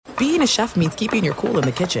being a chef means keeping your cool in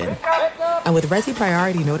the kitchen. And with Resi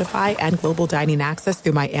Priority Notify and Global Dining Access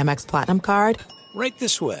through my Amex Platinum card, right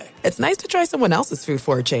this way. It's nice to try someone else's food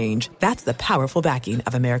for a change. That's the powerful backing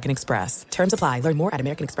of American Express. Terms apply. Learn more at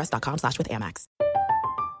americanexpress.com/withAmex.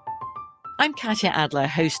 I'm Katya Adler,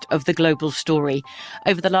 host of The Global Story.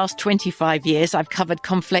 Over the last 25 years, I've covered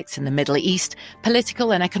conflicts in the Middle East,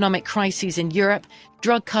 political and economic crises in Europe,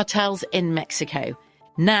 drug cartels in Mexico.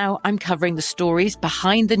 Now I'm covering the stories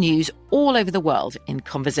behind the news all over the world in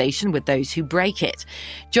conversation with those who break it.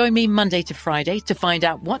 Join me Monday to Friday to find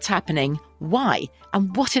out what's happening, why,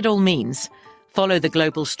 and what it all means. Follow The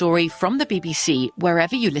Global Story from the BBC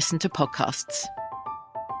wherever you listen to podcasts.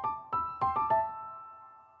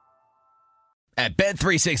 At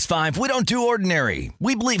Bet365, we don't do ordinary.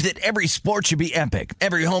 We believe that every sport should be epic.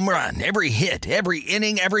 Every home run, every hit, every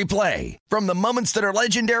inning, every play. From the moments that are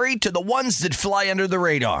legendary to the ones that fly under the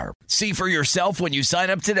radar. See for yourself when you sign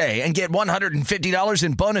up today and get $150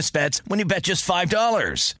 in bonus bets when you bet just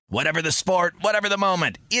 $5. Whatever the sport, whatever the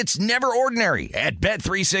moment, it's never ordinary at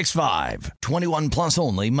Bet365. 21 plus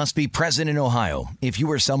only. Must be present in Ohio. If you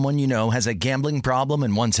or someone you know has a gambling problem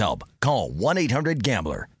and wants help, call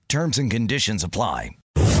 1-800-GAMBLER. Terms and conditions apply.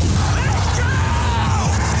 This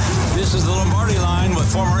is the Lombardi Line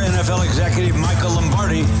with former NFL executive Michael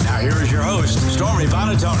Lombardi. Now here is your host, Stormy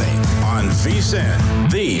Buonantony, on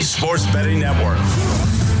VSiN, the Sports Betting Network.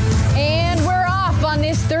 And we're off on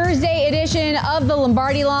this Thursday edition of the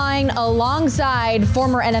Lombardi Line alongside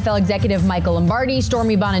former NFL executive Michael Lombardi.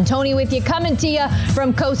 Stormy Buonantony with you, coming to you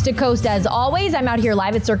from coast to coast as always. I'm out here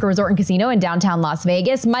live at Circa Resort and Casino in downtown Las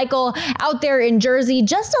Vegas. Michael out there in Jersey,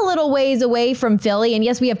 just a little ways away from Philly. And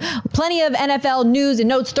yes, we have plenty of NFL news and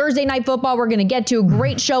notes. Thursday Night Football we're going to get to. A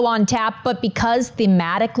great show on tap. But because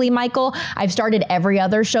thematically, Michael, I've started every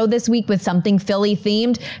other show this week with something Philly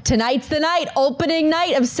themed. Tonight's the night, opening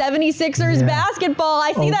night of 76ers basketball.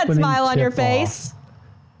 I see that smile on your face.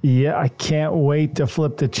 Yeah, I can't wait to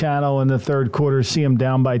flip the channel in the third quarter, see them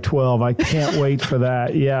down by 12. I can't wait for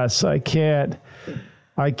that. Yes, I can't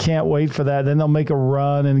wait for that. Then they'll make a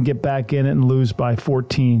run and get back in it and lose by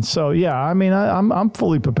 14. So, yeah, I mean, I'm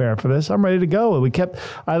fully prepared for this. I'm ready to go.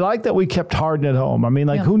 I like that we kept Harden at home. I mean,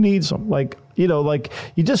 who needs them?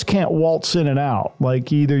 You just can't waltz in and out.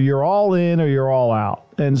 Either you're all in or you're all out.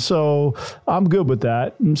 And so I'm good with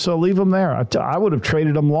that. And so leave them there. I would have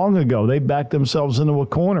traded them long ago. They backed themselves into a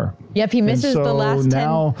corner. Yep, he misses the last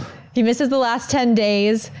 10. He misses the last 10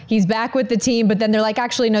 days. He's back with the team, but then they're like,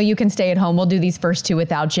 actually, no, you can stay at home. We'll do these first two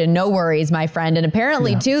without you. No worries, my friend. And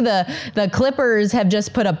apparently, too, the Clippers have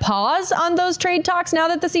just put a pause on those trade talks now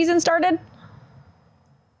that the season started.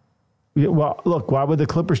 Yeah, well, look, why would the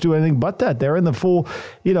Clippers do anything but that? They're in the full,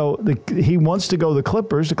 he wants to go to the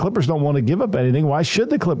Clippers. The Clippers don't want to give up anything. Why should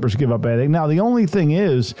the Clippers give up anything? Now, the only thing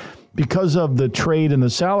is, because of the trade and the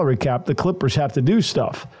salary cap, the Clippers have to do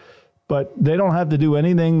stuff. But they don't have to do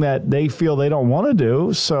anything that they feel they don't want to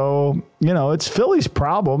do. So, it's Philly's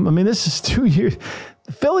problem. I mean, this is 2 years.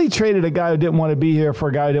 Philly traded a guy who didn't want to be here for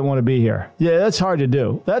a guy who didn't want to be here. Yeah, that's hard to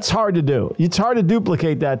do. It's hard to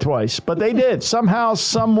duplicate that twice. But they did. Somehow,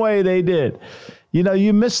 some way they did.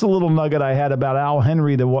 You missed the little nugget I had about Al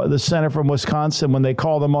Henry, the center from Wisconsin, when they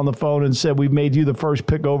called him on the phone and said, we've made you the first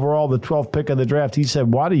pick overall, the 12th pick of the draft. He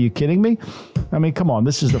said, what, are you kidding me? I mean, come on,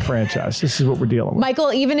 this is the franchise. This is what we're dealing with.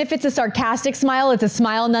 Michael, even if it's a sarcastic smile, it's a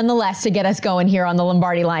smile nonetheless to get us going here on the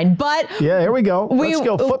Lombardi Line. But yeah, here we go. Let's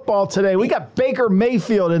go football today. We got Baker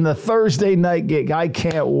Mayfield in the Thursday night gig. I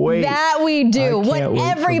can't wait. That we do. What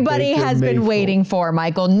everybody has been waiting for,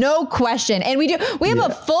 Michael. No question. And we have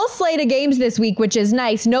a full slate of games this week, which is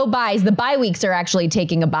nice. No buys. The bye weeks are actually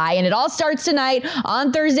taking a bye. And it all starts tonight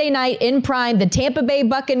on Thursday night in prime. The Tampa Bay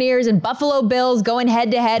Buccaneers and Buffalo Bills going head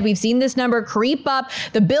to head. We've seen this number creep up.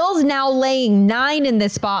 The Bills now laying 9 in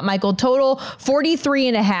this spot, Michael. Total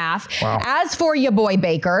 43.5. Wow. As for your boy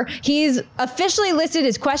Baker, he's officially listed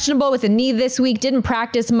as questionable with a knee this week. Didn't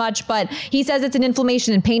practice much, but he says it's an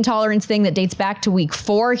inflammation and pain tolerance thing that dates back to week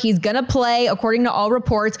 4. He's going to play, according to all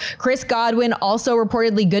reports. Chris Godwin also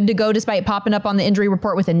reportedly good to go despite popping up on the injury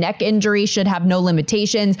report with a neck injury. Should have no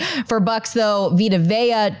limitations. For Bucks, though, Vita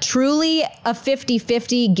Vea, truly a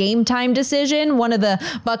 50-50 game time decision. One of the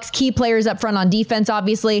Bucks' key players up front on defense,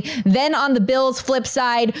 obviously. Then on the Bills' flip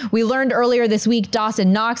side, we learned earlier this week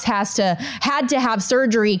Dawson Knox had to have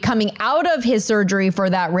surgery coming out of his surgery for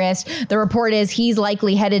that wrist. The report is he's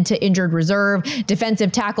likely headed to injured reserve.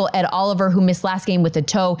 Defensive tackle Ed Oliver, who missed last game with a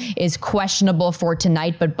toe, is questionable for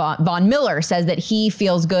tonight, but Von Miller says that he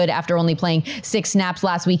feels good after only playing 6 snaps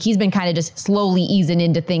last week. He's been kind of just slowly easing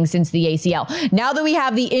into things since the ACL. Now that we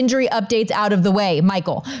have the injury updates out of the way,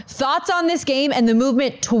 Michael, thoughts on this game and the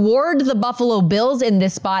movement toward the Buffalo Bills in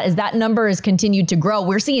this spot as that number has continued to grow?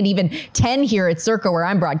 We're seeing even 10 here at Circa where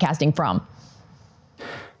I'm broadcasting from.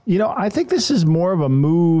 I think this is more of a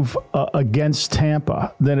move against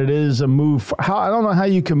Tampa than it is a move. I don't know how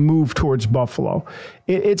you can move towards Buffalo.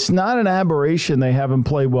 It's not an aberration they haven't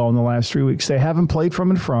played well in the last 3 weeks. They haven't played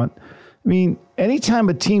from in front. I mean, anytime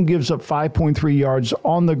a team gives up 5.3 yards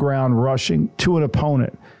on the ground rushing to an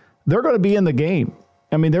opponent, they're going to be in the game.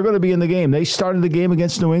 I mean, they're going to be in the game. They started the game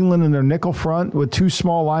against New England in their nickel front with 2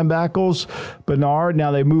 small linebackers, Bernard.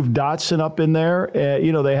 Now they moved Dotson up in there.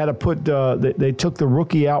 They had to put they took the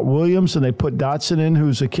rookie out, Williams, and they put Dotson in,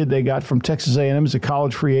 who's a kid they got from Texas A&M as a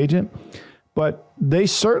college free agent. But they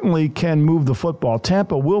certainly can move the football.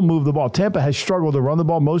 Tampa will move the ball. Tampa has struggled to run the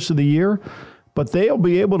ball most of the year, but they'll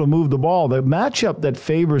be able to move the ball. The matchup that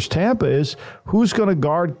favors Tampa is who's going to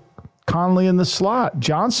guard Conley in the slot.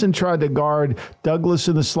 Johnson tried to guard Douglas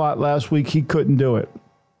in the slot last week. He couldn't do it.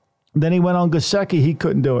 Then he went on Gesicki. He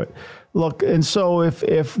couldn't do it. Look, and so if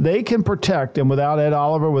they can protect, and without Ed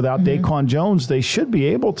Oliver, without Daquan Jones, they should be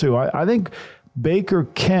able to. I think Baker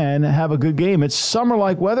can have a good game. It's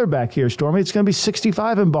summer-like weather back here, Stormy. It's going to be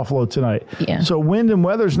 65 in Buffalo tonight. Yeah. So wind and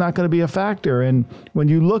weather is not going to be a factor. And when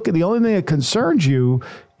you look at the only thing that concerns you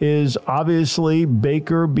is obviously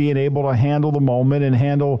Baker being able to handle the moment and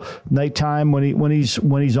handle nighttime when he's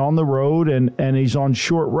on the road and he's on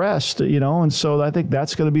short rest, and so I think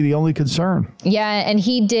that's going to be the only concern. Yeah, and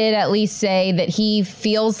he did at least say that he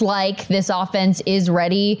feels like this offense is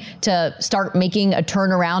ready to start making a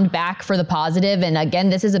turnaround back for the positive. And again,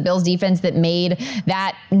 this is a Bills defense that made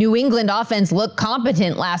that New England offense look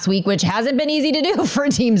competent last week, which hasn't been easy to do for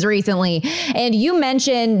teams recently. And you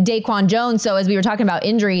mentioned Daquan Jones, so as we were talking about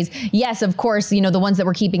injuries, yes, of course, the ones that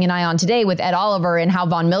we're keeping an eye on today with Ed Oliver and how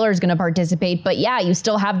Von Miller is going to participate. But yeah, you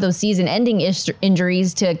still have those season-ending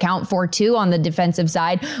injuries to account for, too, on the defensive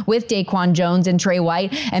side with Daquan Jones and Trey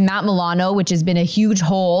White and Matt Milano, which has been a huge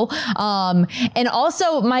hole. And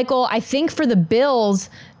also, Michael, I think for the Bills,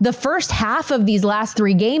 the first half of these last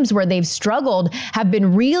 3 games where they've struggled have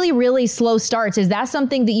been really, really slow starts. Is that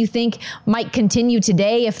something that you think might continue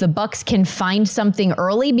today if the Bucs can find something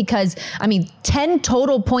early? Because, 10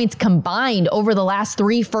 total points combined over the last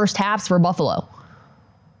 3 first halves for Buffalo.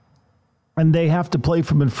 And they have to play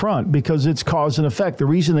from in front because it's cause and effect. The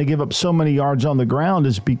reason they give up so many yards on the ground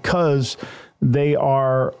is because they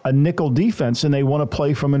are a nickel defense and they want to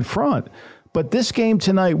play from in front. But this game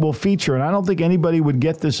tonight will feature, and I don't think anybody would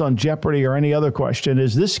get this on Jeopardy or any other question,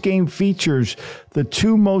 is this game features the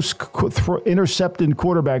 2 most intercepted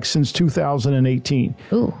quarterbacks since 2018.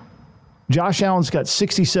 Ooh. Josh Allen's got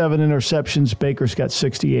 67 interceptions. Baker's got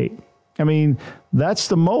 68. That's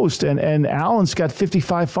the most. And Allen's got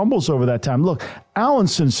 55 fumbles over that time. Look,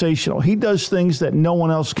 Allen's sensational. He does things that no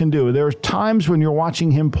one else can do. There are times when you're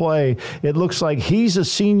watching him play, it looks like he's a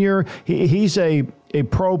senior. He's a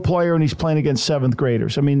pro player, and he's playing against 7th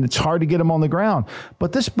graders. It's hard to get him on the ground.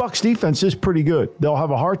 But this Bucs defense is pretty good. They'll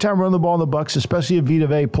have a hard time running the ball in the Bucs, especially if Vita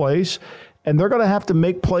Vea plays. And they're going to have to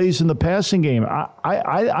make plays in the passing game.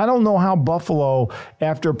 I don't know how Buffalo,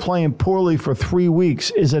 after playing poorly for 3 weeks,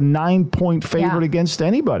 is a 9-point favorite against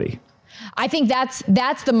anybody. I think that's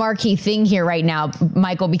the marquee thing here right now,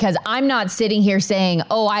 Michael, because I'm not sitting here saying,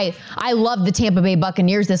 oh, I love the Tampa Bay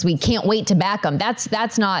Buccaneers this week. Can't wait to back them.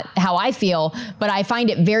 That's not how I feel. But I find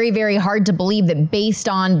it very, very hard to believe that based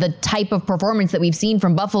on the type of performance that we've seen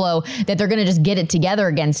from Buffalo, that they're going to just get it together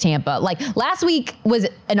against Tampa. Like last week was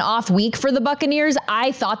an off week for the Buccaneers.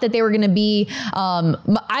 I thought that they were going to be,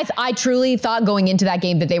 I truly thought going into that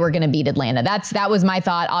game that they were going to beat Atlanta. That was my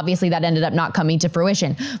thought. Obviously that ended up not coming to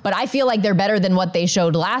fruition, but I feel like they're better than what they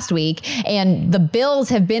showed last week. And the Bills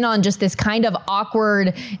have been on just this kind of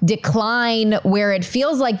awkward decline where it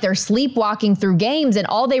feels like they're sleepwalking through games and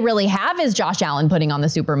all they really have is Josh Allen putting on the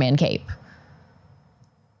Superman cape.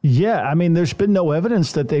 Yeah, I mean, there's been no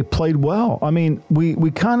evidence that they played well. I mean,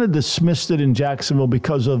 we kind of dismissed it in Jacksonville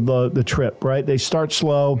because of the trip, right? They start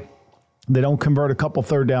slow. They don't convert a couple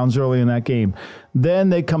third downs early in that game. Then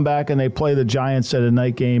they come back and they play the Giants at a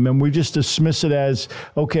night game, and we just dismiss it as,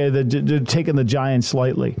 okay, they're taking the Giants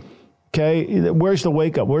lightly. Okay, where's the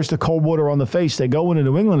wake up? Where's the cold water on the face? They go into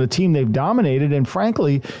New England, a team they've dominated, and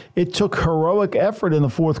frankly, it took heroic effort in the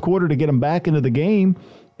fourth quarter to get them back into the game.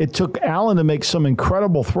 It took Allen to make some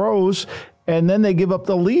incredible throws, and then they give up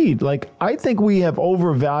the lead. Like, I think we have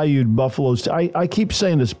overvalued Buffalo's. I keep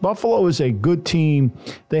saying this. Buffalo is a good team.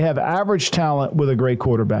 They have average talent with a great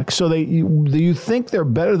quarterback. So you think they're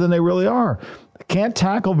better than they really are. can't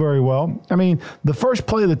tackle very well. I mean, the first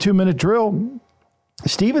play of the 2-minute drill,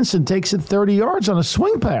 Stevenson takes it 30 yards on a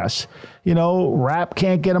swing pass. Rapp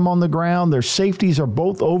can't get him on the ground. Their safeties are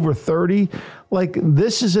both over 30. Like,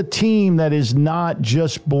 this is a team that is not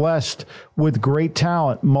just blessed with great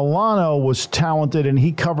talent. Milano was talented, and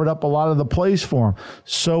he covered up a lot of the plays for him.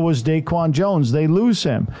 So was Daquan Jones. They lose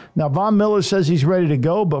him. Now, Von Miller says he's ready to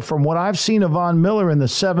go, but from what I've seen of Von Miller in the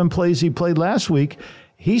 7 plays he played last week,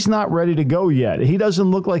 he's not ready to go yet. He doesn't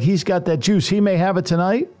look like he's got that juice. He may have it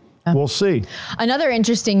tonight. We'll see. Another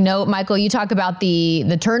interesting note, Michael, you talk about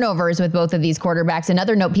the turnovers with both of these quarterbacks.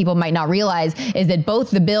 Another note people might not realize is that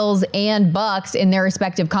both the Bills and Bucks in their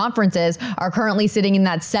respective conferences are currently sitting in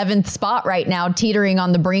that 7th spot right now, teetering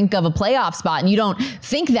on the brink of a playoff spot. And you don't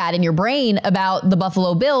think that in your brain about the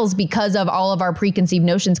Buffalo Bills because of all of our preconceived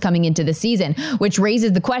notions coming into the season, which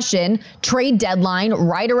raises the question, trade deadline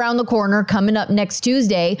right around the corner coming up next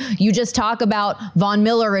Tuesday. You just talk about Von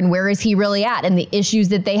Miller and where is he really at and the issues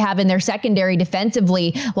that they have in their secondary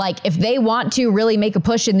defensively. Like, if they want to really make a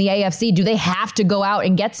push in the AFC, do they have to go out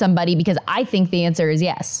and get somebody? Because I think the answer is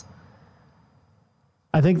yes.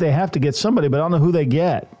 I think they have to get somebody, but I don't know who they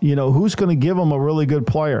get. Who's going to give them a really good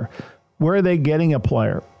player? Where are they getting a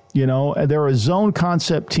player? They're a zone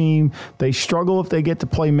concept team. They struggle if they get to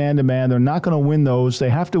play man-to-man. They're not going to win those. They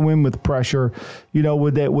have to win with pressure.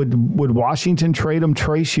 Would Washington trade them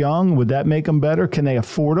Trace Young? Would that make them better? Can they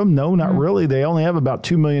afford them? No, not really. They only have about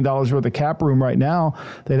 $2 million worth of cap room right now.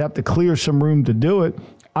 They'd have to clear some room to do it.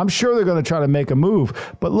 I'm sure they're going to try to make a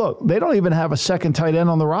move. But look, they don't even have a second tight end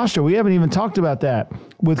on the roster. We haven't even talked about that.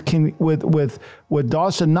 With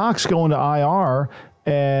Dawson Knox going to IR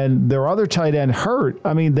and their other tight end hurt,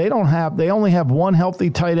 I mean, they only have one healthy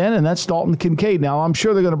tight end, and that's Dalton Kincaid. Now, I'm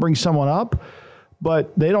sure they're going to bring someone up,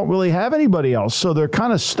 but they don't really have anybody else. So they're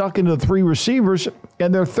kind of stuck into 3 receivers,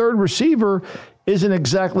 and their third receiver isn't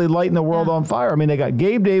exactly lighting the world on fire. I mean, they got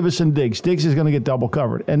Gabe Davis and Diggs. Diggs is going to get double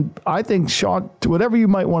covered. And I think, Sean, whatever you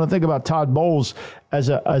might want to think about Todd Bowles as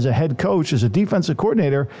a head coach, as a defensive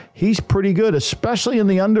coordinator, he's pretty good, especially in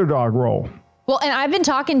the underdog role. Well, and I was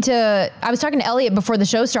talking to Elliot before the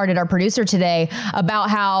show started, our producer today, about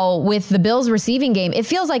how with the Bills receiving game, it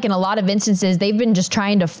feels like in a lot of instances, they've been just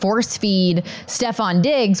trying to force feed Stephon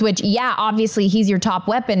Diggs, which, yeah, obviously he's your top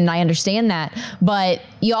weapon, and I understand that. But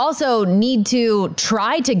you also need to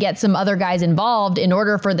try to get some other guys involved in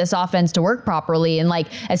order for this offense to work properly. And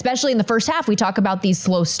especially in the first half, we talk about these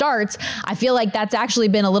slow starts. I feel like that's actually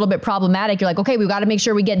been a little bit problematic. You're like, okay, we've got to make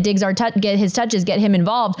sure we get Diggs get his touches, get him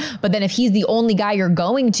involved. But then if he's the only guy you're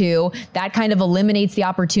going to, that kind of eliminates the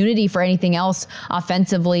opportunity for anything else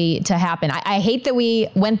offensively to happen. I hate that we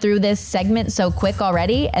went through this segment so quick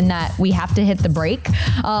already and that we have to hit the break.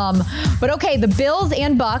 But okay, the Bills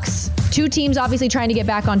and Bucks, 2 teams obviously trying to get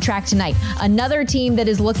back on track tonight. Another team that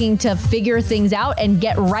is looking to figure things out and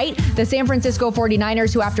get right, the San Francisco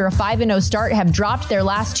 49ers, who after a 5-0 start have dropped their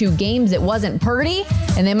last 2 games. It wasn't Purdy,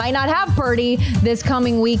 and they might not have Purdy this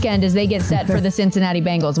coming weekend as they get set for the Cincinnati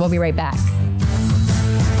Bengals. We'll be right back.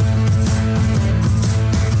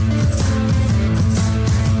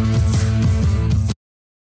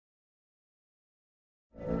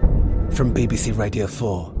 From BBC Radio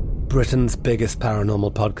 4, Britain's biggest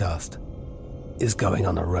paranormal podcast is going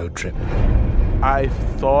on a road trip. I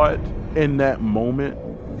thought in that moment,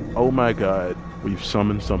 oh my God, we've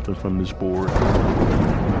summoned something from this board.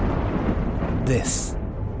 This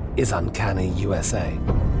is Uncanny USA.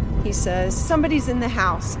 He says, somebody's in the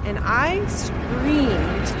house, and I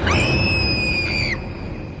screamed.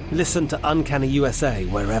 Listen to Uncanny USA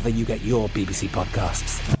wherever you get your BBC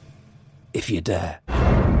podcasts, if you dare.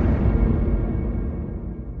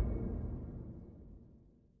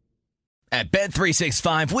 At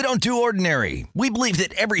Bet365, we don't do ordinary. We believe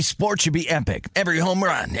that every sport should be epic. Every home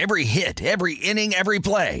run, every hit, every inning, every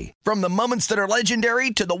play. From the moments that are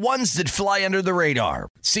legendary to the ones that fly under the radar.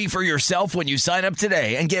 See for yourself when you sign up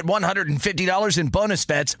today and get $150 in bonus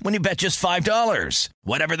bets when you bet just $5.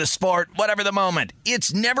 Whatever the sport, whatever the moment,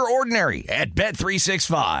 it's never ordinary at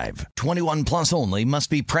Bet365. 21 plus only. Must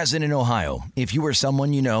be present in Ohio. If you or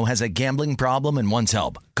someone you know has a gambling problem and wants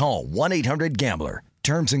help, call 1-800-GAMBLER.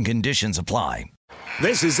 Terms and conditions apply.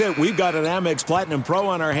 This is it. We've got an Amex Platinum Pro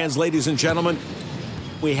on our hands, ladies and gentlemen.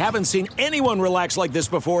 We haven't seen anyone relax like this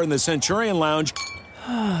before in the Centurion Lounge.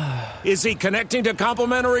 Is he connecting to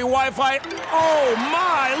complimentary Wi-Fi? Oh,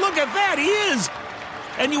 my. Look at that. He is.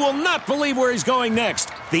 And you will not believe where he's going next.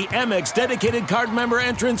 The Amex dedicated card member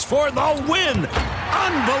entrance for the win.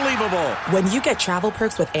 Unbelievable. When you get travel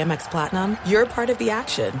perks with Amex Platinum, you're part of the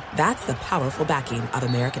action. That's the powerful backing of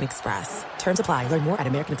American Express. Terms apply. Learn more at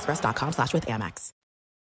americanexpress.com/withAmex.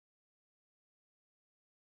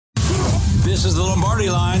 This is the Lombardi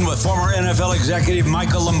Line with former NFL executive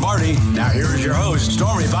Michael Lombardi. Now here is your host,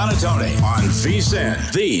 Stormy Bonatoni, on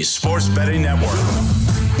VSiN, the Sports Betting Network.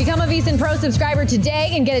 Become a VSiN Pro subscriber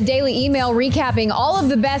today and get a daily email recapping all of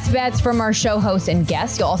the best bets from our show hosts and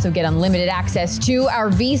guests. You'll also get unlimited access to our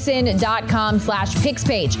vsin.com/picks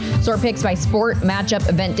page. Sort picks by sport, matchup,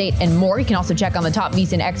 event date, and more. You can also check on the top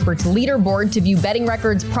VSiN experts leaderboard to view betting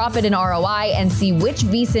records, profit, and ROI, and see which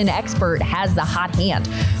VSiN expert has the hot hand.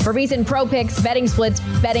 For VSiN Pro picks, betting splits,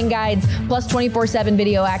 betting guides, plus 24/7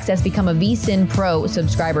 video access, become a VSiN Pro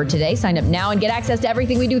subscriber today. Sign up now and get access to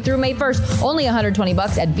everything we do through May 1st. Only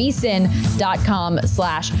 $120 at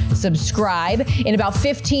vsin.com/subscribe. In about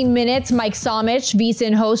 15 minutes, Mike Somich,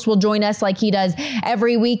 VSiN host, will join us like he does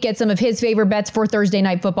every week. Get some of his favorite bets for Thursday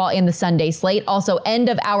Night Football and the Sunday slate. Also, end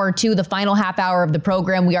of hour 2, the final half hour of the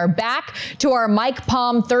program. We are back to our Mike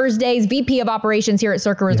Palm Thursdays, VP of Operations here at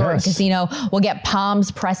Circa Resort and Casino. We'll get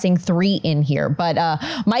Palms pressing 3 in here. But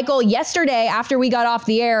Michael, yesterday, after we got off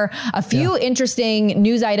the air, a few interesting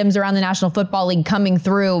news items around the National Football League coming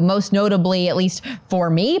through, most notably, at least for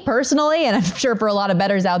me personally, and I'm sure for a lot of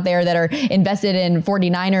bettors out there that are invested in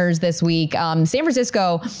 49ers this week, San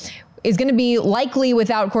Francisco is going to be likely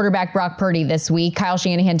without quarterback Brock Purdy this week. Kyle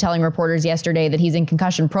Shanahan telling reporters yesterday that he's in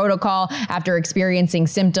concussion protocol after experiencing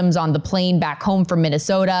symptoms on the plane back home from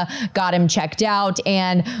Minnesota, got him checked out.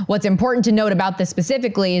 And what's important to note about this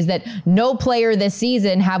specifically is that no player this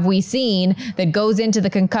season have we seen that goes into the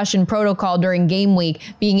concussion protocol during game week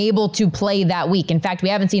being able to play that week. In fact, we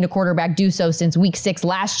haven't seen a quarterback do so since week 6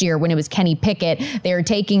 last year when it was Kenny Pickett. They are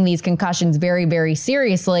taking these concussions very, very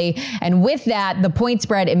seriously. And with that, the point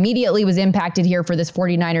spread immediately was impacted here for this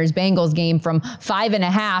 49ers-Bengals game from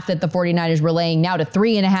 5.5 that the 49ers were laying now to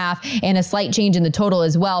 3.5, and a slight change in the total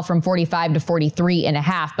as well from 45 to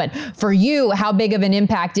 43.5. But for you, how big of an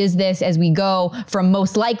impact is this as we go from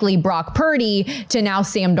most likely Brock Purdy to now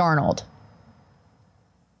Sam Darnold?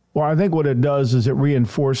 Well, I think what it does is it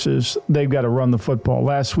reinforces they've got to run the football.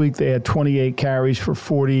 Last week, they had 28 carries for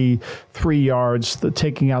 43 yards,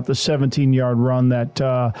 taking out the 17-yard run that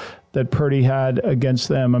Purdy had against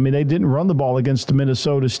them. I mean, they didn't run the ball against the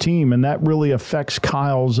Minnesota's team, and that really affects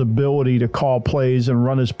Kyle's ability to call plays and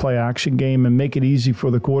run his play-action game and make it easy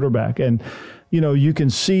for the quarterback. And you know, you can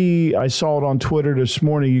see, I saw it on Twitter this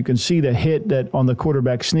morning, you can see the hit that on the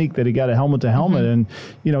quarterback sneak that he got a helmet to helmet, and,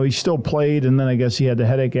 you know, he still played, and then I guess he had the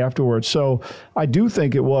headache afterwards. So I do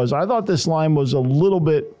think it was. I thought this line was a little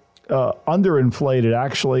bit underinflated,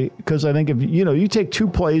 actually, because I think if, you know, you take 2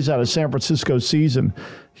 plays out of San Francisco's season,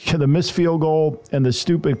 the missed field goal and the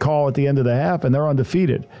stupid call at the end of the half, and they're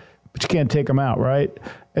undefeated, but you can't take them out, right?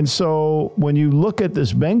 And so when you look at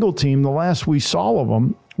this Bengal team, the last we saw of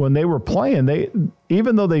them, when they were playing,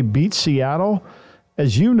 even though they beat Seattle,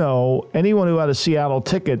 as you know, anyone who had a Seattle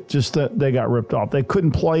ticket, they got ripped off. They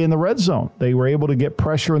couldn't play in the red zone. They were able to get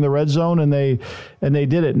pressure in the red zone, and they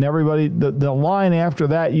did it. And everybody, the line after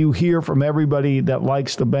that, you hear from everybody that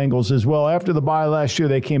likes the Bengals as well. After the bye last year,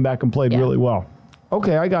 they came back and played really well.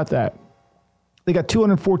 Okay, I got that. They got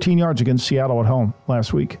 214 yards against Seattle at home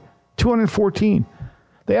last week. 214.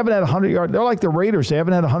 They haven't had 100 yards. They're like the Raiders. They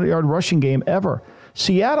haven't had a 100-yard rushing game ever.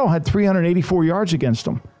 Seattle had 384 yards against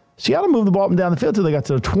them. Seattle moved the ball up and down the field until they got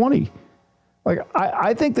to the 20. Like,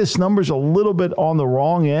 I think this number's a little bit on the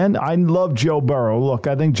wrong end. I love Joe Burrow. Look,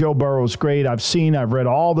 I think Joe Burrow's great. I've read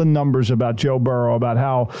all the numbers about Joe Burrow, about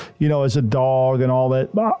how, you know, as a dog and all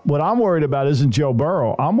that. But what I'm worried about isn't Joe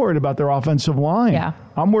Burrow. I'm worried about their offensive line. Yeah.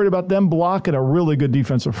 I'm worried about them blocking a really good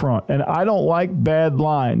defensive front. And I don't like bad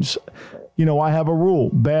lines. You know, I have a rule.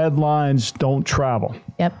 Bad lines don't travel.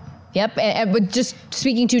 Yep. And just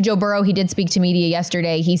speaking to Joe Burrow, he did speak to media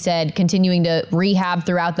yesterday. He said continuing to rehab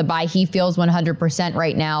throughout the bye, he feels 100%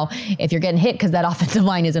 right now. If you're getting hit because that offensive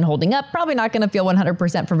line isn't holding up, probably not going to feel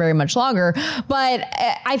 100% for very much longer. But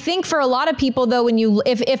I think for a lot of people, though,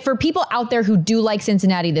 if for people out there who do like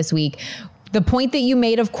Cincinnati this week, the point that you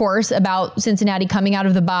made, of course, about Cincinnati coming out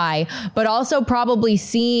of the bye, but also probably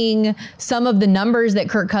seeing some of the numbers that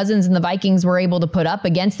Kirk Cousins and the Vikings were able to put up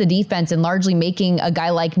against the defense and largely making a guy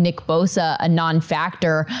like Nick Bosa a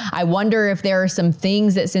non-factor. I wonder if there are some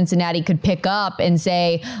things that Cincinnati could pick up and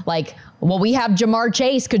say, like, well, we have Jamar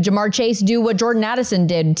Chase. Could Jamar Chase do what Jordan Addison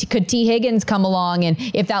did? Could T. Higgins come along? And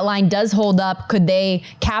if that line does hold up, could they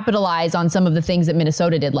capitalize on some of the things that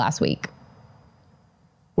Minnesota did last week?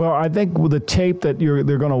 Well, I think with the tape that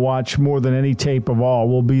they're going to watch more than any tape of all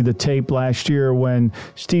will be the tape last year when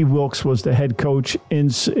Steve Wilkes was the head coach in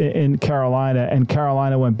Carolina, and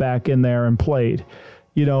Carolina went back in there and played.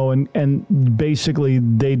 and basically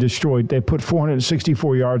they put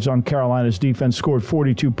 464 yards on Carolina's defense, scored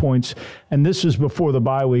 42 points. And this was before the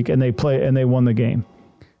bye week, and they won the game.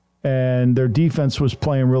 And their defense was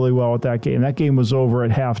playing really well at that game. That game was over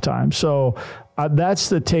at halftime. So that's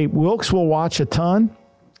the tape. Wilkes will watch a ton.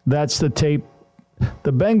 That's the tape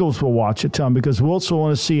the Bengals will watch a ton, because Wilkes will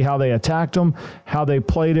want to see how they attacked them, how they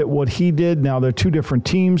played it, what he did. Now, they're two different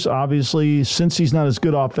teams. Obviously, since he's not as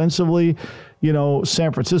good offensively,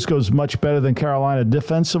 San Francisco is much better than Carolina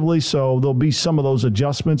defensively, so there'll be some of those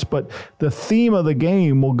adjustments. But the theme of the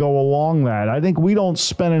game will go along that. I think we don't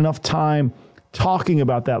spend enough time talking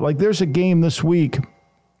about that. Like, there's a game this week,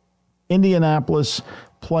 Indianapolis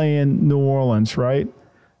playing New Orleans, right?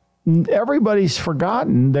 Everybody's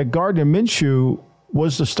forgotten that Gardner Minshew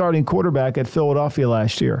was the starting quarterback at Philadelphia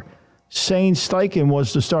last year. Shane Steichen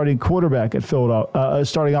was the starting quarterback at Philadelphia,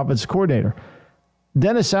 starting offensive coordinator.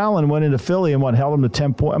 Dennis Allen went into Philly and held him to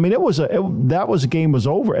 10 points. I mean, that game was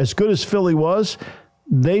over. As good as Philly was,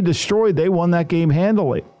 they won that game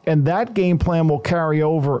handily. And that game plan will carry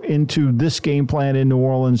over into this game plan in New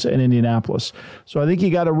Orleans and Indianapolis. So I think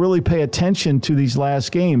you got to really pay attention to these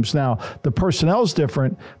last games. Now, the personnel is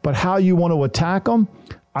different, but how you want to attack them,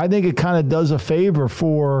 I think it kind of does a favor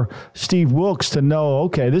for Steve Wilkes to know,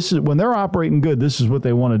 okay, this is when they're operating good, this is what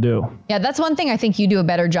they want to do. Yeah, that's one thing I think you do a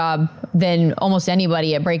better job than almost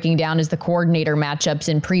anybody at breaking down is the coordinator matchups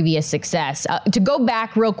and previous success. To go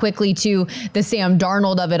back real quickly to the Sam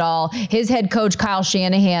Darnold of it all, his head coach Kyle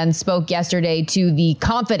Shanahan spoke yesterday to the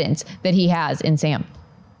confidence that he has in Sam.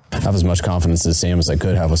 I have as much confidence in Sam as I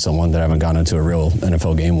could have with someone that I haven't gone into a real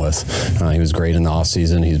NFL game with. He was great in the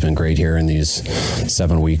offseason. He's been great here in these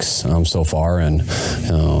 7 weeks so far, and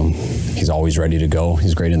he's always ready to go.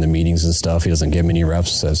 He's great in the meetings and stuff. He doesn't get many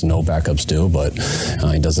reps, as no backups do, but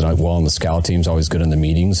he does it well on the scout team. He's always good in the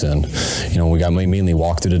meetings, and we got mainly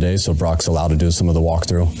walkthrough today, so Brock's allowed to do some of the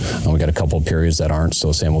walkthrough. We got a couple of periods that aren't,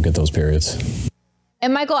 so Sam will get those periods.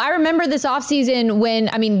 And Michael, I remember this offseason when,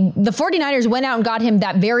 the 49ers went out and got him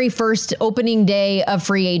that very first opening day of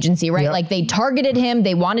free agency, right? Yep. Like, they targeted him.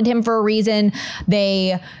 They wanted him for a reason.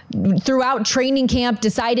 They, throughout training camp,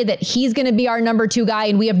 decided that he's going to be our number 2 guy,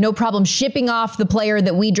 and we have no problem shipping off the player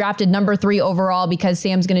that we drafted number 3 overall because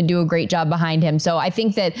Sam's going to do a great job behind him. So I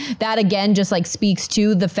think that again just speaks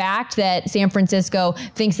to the fact that San Francisco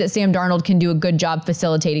thinks that Sam Darnold can do a good job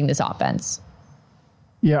facilitating this offense.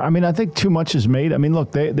 Yeah, I think too much is made.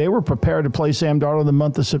 Look, they were prepared to play Sam Darnold in the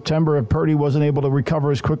month of September if Purdy wasn't able to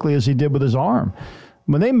recover as quickly as he did with his arm.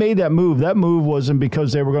 When they made that move wasn't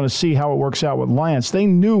because they were going to see how it works out with Lance. They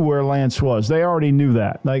knew where Lance was. They already knew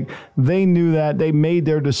that. They knew that. They made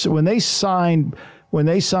their decision. When they signed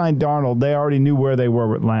Darnold, they already knew where they were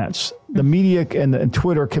with Lance. The media and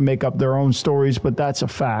Twitter can make up their own stories, but that's a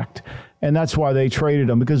fact. And that's why they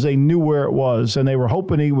traded him, because they knew where it was, and they were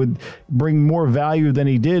hoping he would bring more value than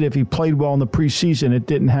he did if he played well in the preseason. It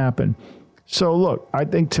didn't happen. So, look, I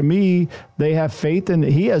think to me, they have faith, and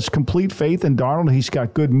he has complete faith in Darnold. He's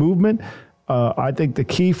got good movement. I think the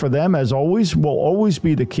key for them, as always, will always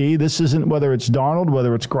be the key. This isn't whether it's Darnold,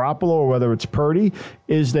 whether it's Garoppolo, or whether it's Purdy,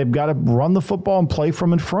 is they've got to run the football and play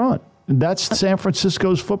from in front. And that's San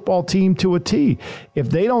Francisco's football team to a T.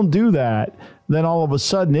 If they don't do that, then all of a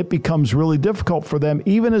sudden it becomes really difficult for them,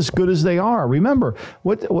 even as good as they are. Remember,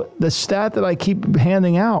 what the stat that I keep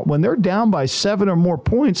handing out, when they're down by 7 or more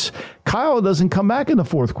points, Kyle doesn't come back in the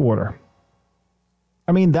fourth quarter.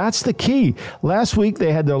 That's the key. Last week,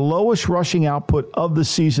 they had their lowest rushing output of the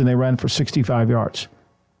season. They ran for 65 yards.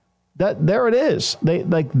 There it is.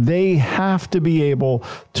 They have to be able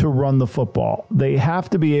to run the football. They have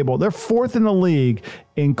to be able. They're 4th in the league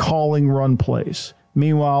in calling run plays.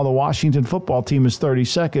 Meanwhile, the Washington football team is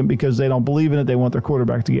 32nd because they don't believe in it. They want their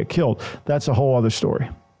quarterback to get killed. That's a whole other story.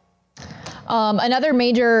 Another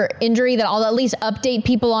major injury that I'll at least update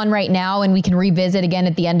people on right now, and we can revisit again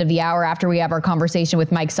at the end of the hour after we have our conversation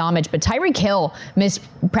with Mike Somich. But Tyreek Hill missed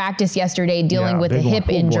practice yesterday dealing with a hip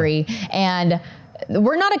injury. And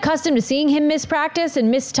we're not accustomed to seeing him miss practice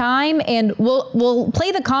and miss time, and we'll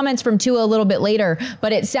play the comments from Tua a little bit later,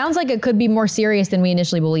 but it sounds like it could be more serious than we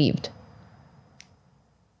initially believed.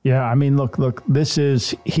 Yeah, look,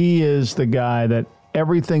 he is the guy that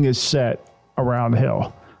everything is set around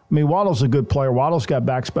Hill. Waddle's a good player. Waddle's got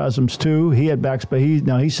back spasms too. He had back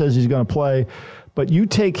spasms. He says he's going to play, but you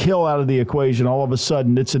take Hill out of the equation, all of a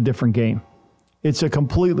sudden it's a different game. It's a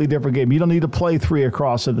completely different game. You don't need to play 3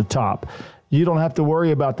 across at the top. You don't have to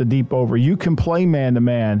worry about the deep over. You can play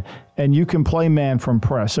man-to-man, and you can play man from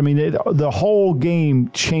press. The whole game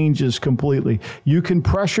changes completely. You can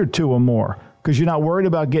pressure to him more because you're not worried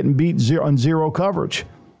about getting beat on zero coverage.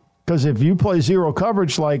 Because if you play zero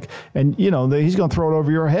coverage, he's going to throw it over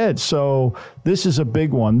your head. So this is a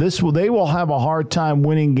big one. They will have a hard time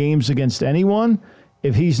winning games against anyone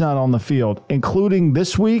if he's not on the field, including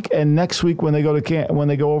this week and next week when they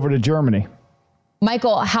go over to Germany.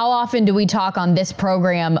 Michael, how often do we talk on this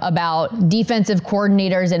program about defensive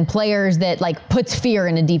coordinators and players that puts fear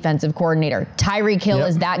in a defensive coordinator? Tyreek Hill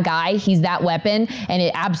is that guy. He's that weapon, and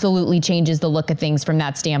it absolutely changes the look of things from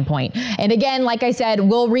that standpoint. And again, like I said,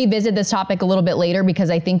 we'll revisit this topic a little bit later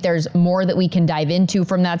because I think there's more that we can dive into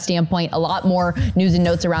from that standpoint, a lot more news and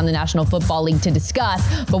notes around the National Football League to discuss.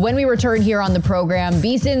 But when we return here on the program,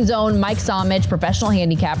 VSiN's own Mike Somich, professional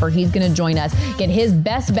handicapper, he's going to join us, get his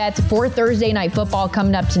best bets for Thursday Night Football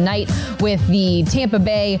coming up tonight with the Tampa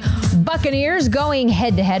Bay Buccaneers going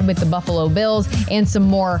head-to-head with the Buffalo Bills and some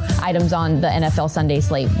more items on the NFL Sunday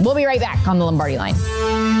slate. We'll be right back on the Lombardi Line.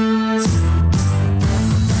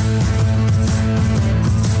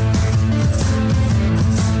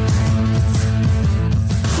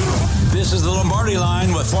 This is the Lombardi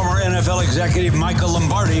Line with former NFL executive Michael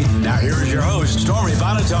Lombardi. Now here is your host, Stormy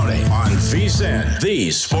Bonatoni, on VSiN,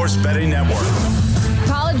 the Sports Betting Network.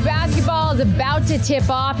 College basketball is about to tip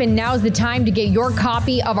off, and now's the time to get your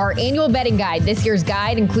copy of our annual betting guide. This year's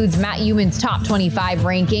guide includes Matt Euman's top 25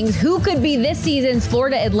 rankings, who could be this season's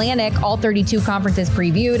Florida Atlantic, all 32 conferences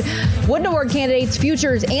previewed, Wooden Award candidates,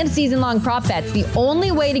 futures, and season-long prop bets. The only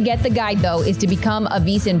way to get the guide, though, is to become a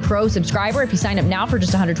VSiN Pro subscriber. If you sign up now for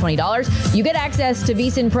just $120, you get access to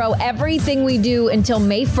VSiN Pro, everything we do until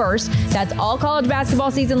May 1st. That's all college basketball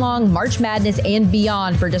season long, March Madness, and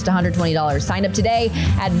beyond for just $120. Sign up today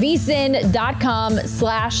at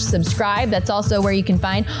vsin.com/subscribe. That's also where you can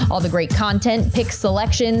find all the great content, pick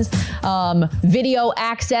selections, video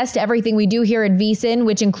access to everything we do here at VSiN,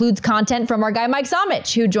 which includes content from our guy Mike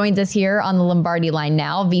Somich, who joins us here on the Lombardi Line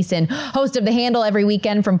now. VSiN, host of The Handle every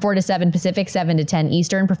weekend from 4 to 7 Pacific, 7 to 10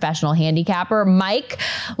 Eastern, professional handicapper. Mike,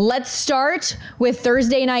 let's start with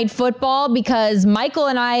Thursday Night Football, because Michael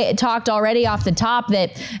and I talked already off the top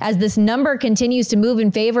that as this number continues to move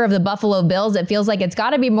in favor of the Buffalo Bills, it feels like it's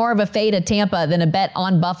got to be more of a fade of Tampa than a bet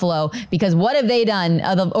on Buffalo, because what have they done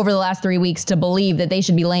over the last 3 weeks to believe that they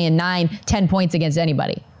should be laying 9-10 points against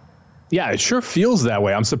anybody? Yeah, it sure feels that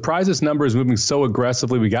way. I'm surprised this number is moving so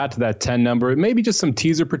aggressively. We got to that 10 number. It may be just some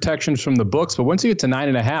teaser protections from the books, but once you get to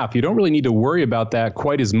 9.5, you don't really need to worry about that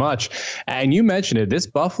quite as much. And you mentioned it, this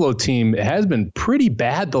Buffalo team has been pretty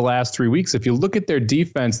bad the last 3 weeks. If you look at their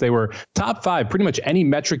defense, they were top 5, pretty much any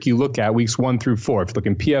metric you look at, weeks 1 through 4. If you look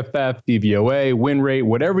in PFF, DVOA, win rate,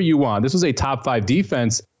 whatever you want, this was a top 5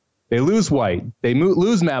 defense. They lose White. They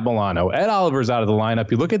lose Matt Milano. Ed Oliver's out of the lineup.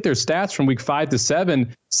 You look at their stats from week 5 to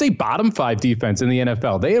 7, say bottom 5 defense in the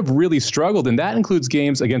NFL. They have really struggled, and that includes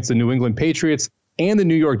games against the New England Patriots and the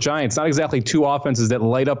New York Giants. Not exactly two offenses that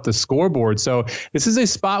light up the scoreboard. So this is a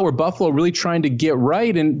spot where Buffalo really trying to get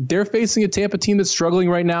right, and they're facing a Tampa team that's struggling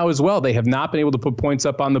right now as well. They have not been able to put points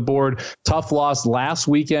up on the board. Tough loss last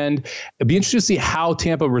weekend. It'd be interesting to see how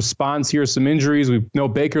Tampa responds here. Some injuries. We know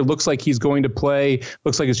Baker looks like he's going to play.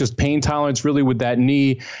 Looks like it's just pain tolerance really with that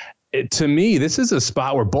knee. To me, this is a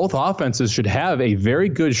spot where both offenses should have a very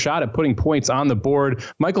good shot at putting points on the board.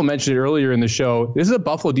 Michael mentioned it earlier in the show. This is a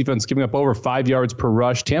Buffalo defense giving up over 5 yards per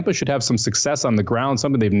rush. Tampa should have some success on the ground,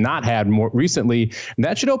 something they've not had more recently. And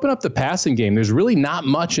that should open up the passing game. There's really not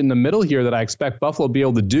much in the middle here that I expect Buffalo to be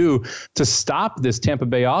able to do to stop this Tampa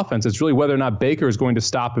Bay offense. It's really whether or not Baker is going to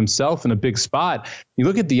stop himself in a big spot. You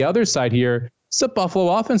look at the other side here. The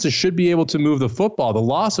Buffalo offenses should be able to move the football. The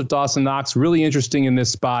loss of Dawson Knox, really interesting in this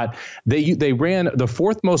spot. They ran the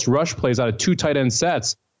 4th most rush plays out of 2 tight end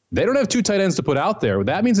sets. They don't have 2 tight ends to put out there.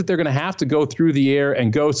 That means that they're going to have to go through the air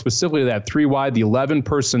and go specifically to that 3 wide, the 11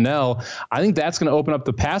 personnel. I think that's going to open up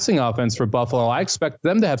the passing offense for Buffalo. I expect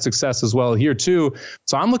them to have success as well here too.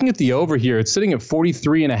 So I'm looking at the over here. It's sitting at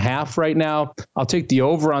 43.5 right now. I'll take the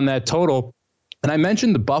over on that total. And I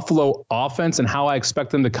mentioned the Buffalo offense and how I expect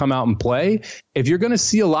them to come out and play. If you're going to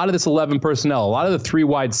see a lot of this 11 personnel, a lot of the 3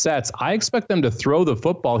 wide sets, I expect them to throw the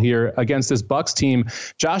football here against this Bucs team.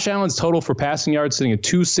 Josh Allen's total for passing yards sitting at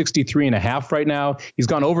 263.5 right now. He's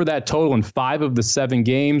gone over that total in 5 of the 7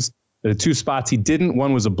 games. The 2 spots he didn't,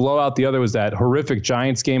 one was a blowout. The other was that horrific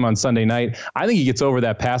Giants game on Sunday night. I think he gets over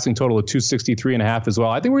that passing total of 263.5 as well.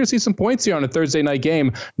 I think we're going to see some points here on a Thursday night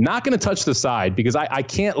game. Not going to touch the side because I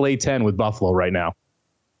can't lay 10 with Buffalo right now.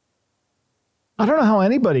 I don't know how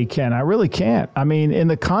anybody can. I really can't. I mean, in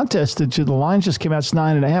the contest, the line just came out, it's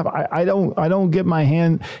 9.5. I don't get my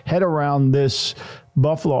head around this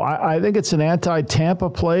Buffalo. I think it's an anti-Tampa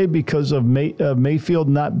play because of Mayfield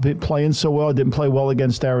not playing so well. Didn't play well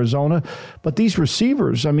against Arizona. But these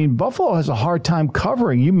receivers, I mean, Buffalo has a hard time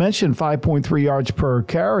covering. You mentioned 5.3 yards per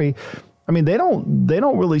carry. I mean, they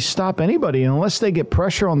don't really stop anybody. And unless they get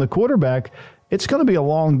pressure on the quarterback, it's going to be a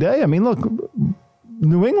long day. I mean, look,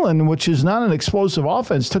 New England, which is not an explosive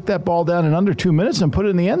offense, took that ball down in under 2 minutes and put it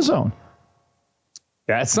in the end zone.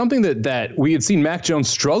 Yeah, it's something that we had seen Mac Jones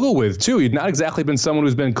struggle with, too. He'd not exactly been someone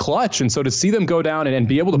who's been clutch. And so to see them go down and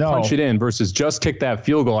be able to punch it in versus just kick that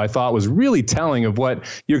field goal, I thought was really telling of what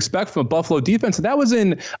you expect from a Buffalo defense. And that was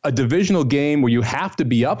in a divisional game where you have to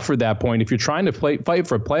be up for that point if you're trying to fight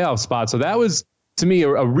for a playoff spot. So that was, to me,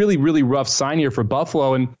 a really, really rough sign here for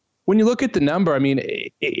Buffalo. And when you look at the number, I mean,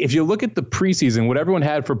 if you look at the preseason, what everyone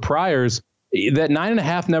had for priors, that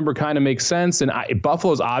 9.5 number kind of makes sense. And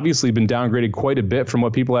Buffalo's obviously been downgraded quite a bit from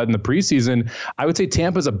what people had in the preseason. I would say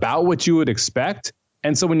Tampa's about what you would expect.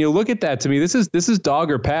 And so when you look at that, to me, this is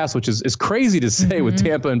dog or pass, which is crazy to say with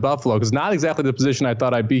Tampa and Buffalo, because not exactly the position I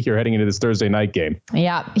thought I'd be here heading into this Thursday night game.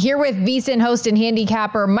 Yeah. Here with VSiN host and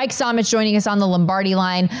handicapper Mike Somich joining us on the Lombardi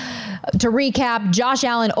line. To recap, Josh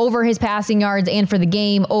Allen over his passing yards and for the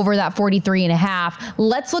game over that 43.5.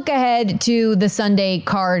 Let's look ahead to the Sunday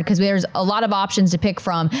card because there's a lot of options to pick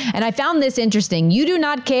from. And I found this interesting. You do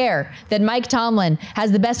not care that Mike Tomlin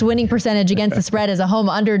has the best winning percentage against the spread as a home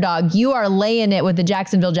underdog. You are laying it with the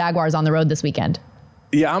Jacksonville Jaguars on the road this weekend.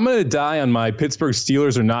 Yeah, I'm going to die on my Pittsburgh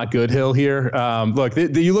Steelers are not good hill here. Look,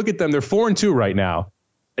 you look at them, they're 4-2 right now.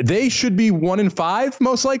 They should be 1-5,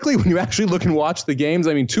 most likely, when you actually look and watch the games.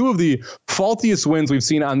 I mean, two of the faultiest wins we've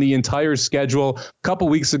seen on the entire schedule. A couple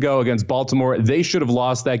weeks ago against Baltimore, they should have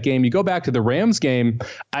lost that game. You go back to the Rams game,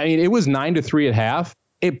 I mean, it was 9-3 at half.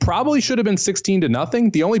 It probably should have been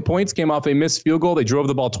 16-0. The only points came off a missed field goal. They drove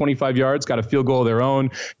the ball 25 yards, got a field goal of their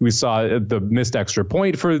own. We saw the missed extra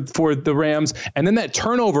point for the Rams. And then that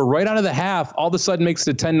turnover right out of the half all of a sudden makes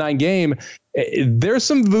it a 10-9 game. There's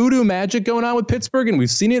some voodoo magic going on with Pittsburgh, and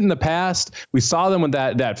we've seen it in the past. We saw them with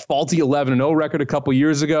that faulty 11-0 record a couple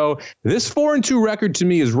years ago. This 4-2 record to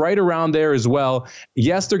me is right around there as well.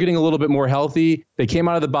 Yes, they're getting a little bit more healthy. They came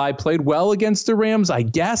out of the bye, played well against the Rams, I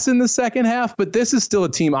guess, in the second half, but this is still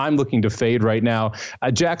a team I'm looking to fade right now.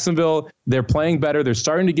 Jacksonville, they're playing better. They're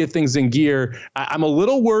starting to get things in gear. I'm a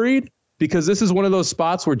little worried because this is one of those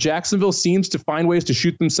spots where Jacksonville seems to find ways to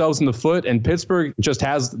shoot themselves in the foot, and Pittsburgh just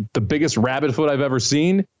has the biggest rabbit foot I've ever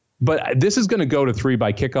seen. But this is going to go to 3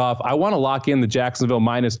 by kickoff. I want to lock in the Jacksonville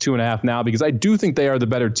 -2.5 now because I do think they are the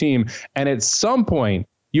better team. And at some point,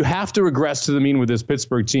 you have to regress to the mean with this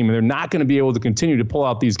Pittsburgh team, and they're not going to be able to continue to pull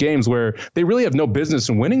out these games where they really have no business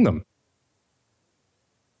in winning them.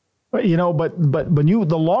 You know, but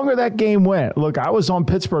the longer that game went, look, I was on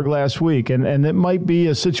Pittsburgh last week, and it might be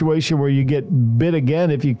a situation where you get bit again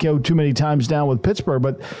if you go too many times down with Pittsburgh.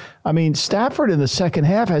 But, I mean, Stafford in the second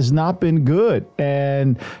half has not been good.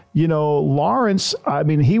 And, you know, Lawrence, I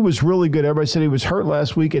mean, he was really good. Everybody said he was hurt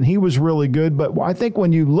last week, and he was really good. But I think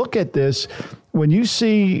when you look at this, when you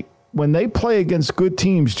see – when they play against good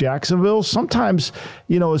teams, Jacksonville, sometimes,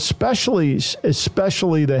 you know, especially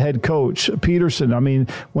the head coach, Peterson, I mean,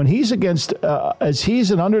 when he's against, as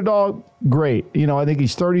he's an underdog, great. You know, I think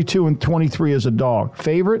he's 32-23 as a dog.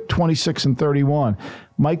 Favorite, 26-31.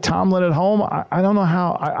 Mike Tomlin at home, I don't know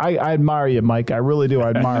how. I admire you, Mike. I really do.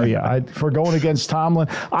 I admire you. For going against Tomlin,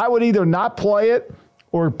 I would either not play it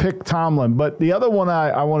or pick Tomlin. But the other one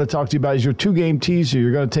I want to talk to you about is your 2-game teaser.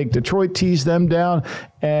 You're going to take Detroit, tease them down,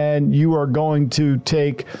 and you are going to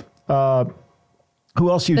take who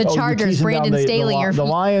else? The Chargers, Brandon Staley. The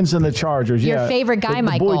Lions and the Chargers. Your favorite guy,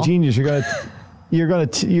 Michael. Boy Genius. You're going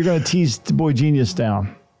to tease Boy Genius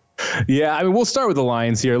down. Yeah, I mean, we'll start with the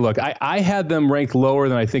Lions here. Look, I had them ranked lower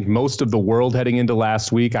than I think most of the world heading into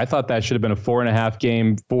last week. I thought that should have been a 4.5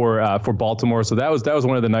 game for Baltimore. So that was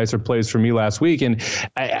one of the nicer plays for me last week. And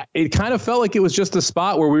it kind of felt like it was just a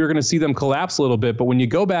spot where we were going to see them collapse a little bit. But when you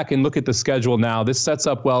go back and look at the schedule now, this sets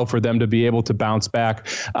up well for them to be able to bounce back.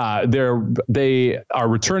 They are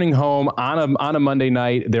returning home on a Monday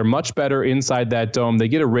night. They're much better inside that dome. They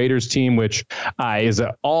get a Raiders team, which is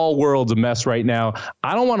an all worlds of mess right now.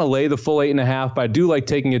 I don't want to lay the full 8.5, but I do like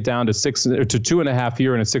taking it down to 2.5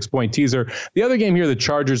 here in a 6-point teaser. The other game here, the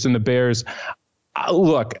Chargers and the Bears.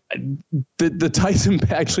 Look, the Tyson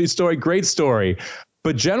Baghley story, great story.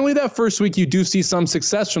 But generally that first week, you do see some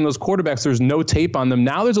success from those quarterbacks. There's no tape on them.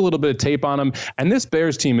 Now there's a little bit of tape on them. And this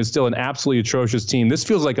Bears team is still an absolutely atrocious team. This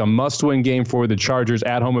feels like a must-win game for the Chargers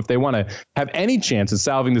at home if they want to have any chance at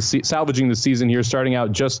salvaging the season here, starting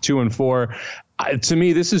out just 2-4. To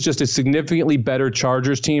me, this is just a significantly better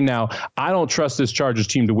Chargers team. Now, I don't trust this Chargers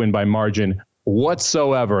team to win by margin,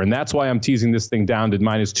 whatsoever. And that's why I'm teasing this thing down to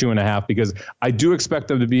 -2.5, because I do expect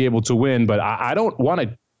them to be able to win, but I don't want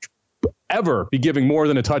to ever be giving more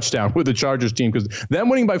than a touchdown with the Chargers team, because them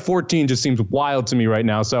winning by 14 just seems wild to me right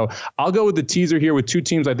now. So I'll go with the teaser here with two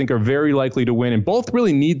teams I think are very likely to win, and both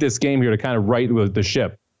really need this game here to kind of right the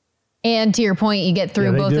ship. And to your point, you get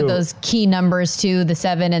through both of those key numbers too, the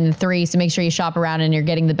 7 and the 3. So make sure you shop around and you're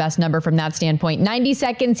getting the best number from that standpoint. 90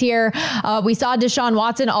 seconds here. We saw Deshaun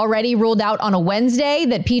Watson already ruled out on a Wednesday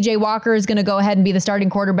that PJ Walker is going to go ahead and be the starting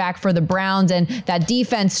quarterback for the Browns. And that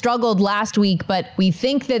defense struggled last week, but we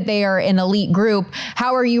think that they are an elite group.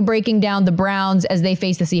 How are you breaking down the Browns as they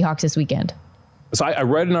face the Seahawks this weekend? So I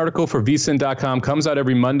read an article for vsin.com, comes out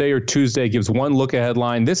every Monday or Tuesday, gives one look ahead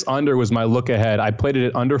line. This under was my look ahead. I played it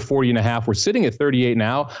at under 40.5. We're sitting at 38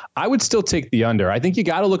 now. I would still take the under. I think you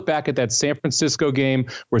got to look back at that San Francisco game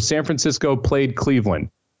where San Francisco played Cleveland.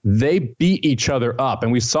 They beat each other up,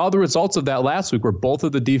 and we saw the results of that last week where both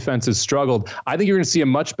of the defenses struggled. I think you're going to see a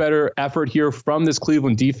much better effort here from this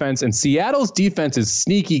Cleveland defense, and Seattle's defense is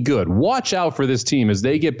sneaky good. Watch out for this team as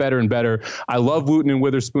they get better and better. I love Wooten and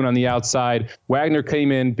Witherspoon on the outside. Wagner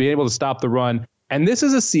came in, being able to stop the run, and this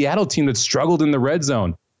is a Seattle team that struggled in the red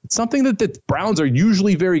zone. It's something that the Browns are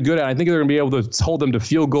usually very good at. I think they're going to be able to hold them to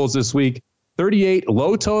field goals this week. 38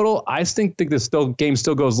 low total. I think this game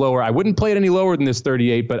still goes lower. I wouldn't play it any lower than this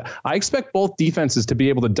 38, but I expect both defenses to be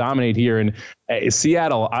able to dominate here. And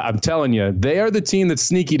Seattle, I'm telling you, they are the team that's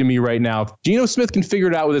sneaky to me right now. If Geno Smith can figure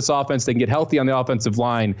it out with this offense, they can get healthy on the offensive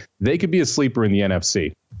line, they could be a sleeper in the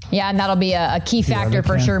NFC. Yeah, and that'll be a key factor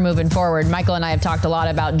for sure moving forward. Michael and I have talked a lot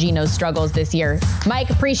about Geno's struggles this year. Mike,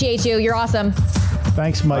 appreciate you. You're awesome.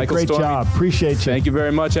 Thanks, Mike. Great job. Appreciate you. Thank you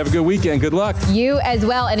very much. Have a good weekend. Good luck. You as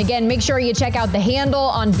well. And again, make sure you check out The Handle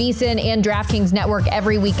on VSiN and DraftKings Network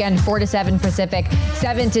every weekend, 4 to 7 Pacific,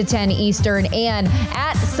 7 to 10 Eastern. And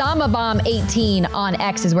at SamaBomb18 on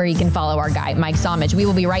X is where you can follow our guy, Mike Somich. We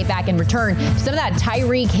will be right back and return to some of that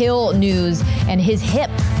Tyreek Hill news and his hip.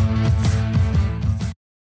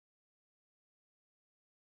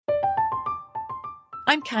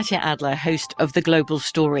 I'm Katya Adler, host of The Global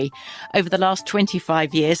Story. Over the last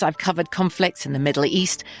 25 years, I've covered conflicts in the Middle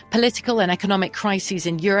East, political and economic crises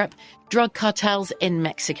in Europe, drug cartels in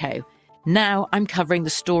Mexico. Now I'm covering the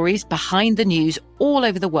stories behind the news all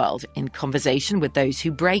over the world in conversation with those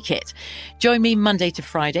who break it. Join me Monday to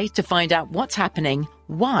Friday to find out what's happening,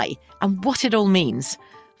 why, and what it all means.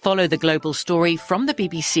 Follow The Global Story from the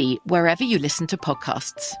BBC wherever you listen to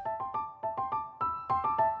podcasts.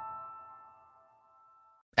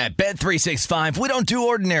 At Bet365, we don't do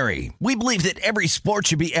ordinary. We believe that every sport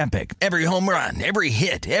should be epic. Every home run, every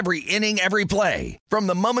hit, every inning, every play. From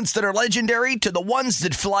the moments that are legendary to the ones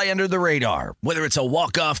that fly under the radar. Whether it's a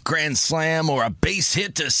walk-off grand slam or a base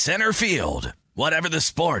hit to center field. Whatever the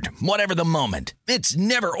sport, whatever the moment. It's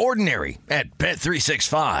never ordinary at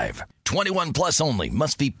Bet365. 21 plus only.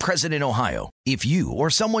 Must be present in Ohio. If you or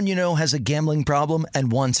someone you know has a gambling problem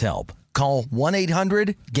and wants help, call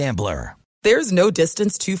 1-800-GAMBLER. There's no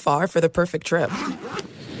distance too far for the perfect trip.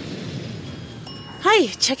 Hi,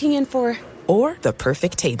 checking in for... Or the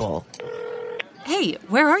perfect table. Hey,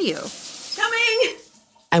 where are you? Coming!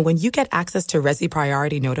 And when you get access to Resi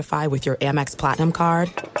Priority Notify with your Amex Platinum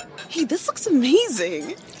card... Hey, this looks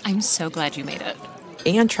amazing. I'm so glad you made it.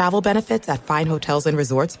 And travel benefits at fine hotels and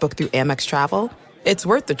resorts booked through Amex Travel, it's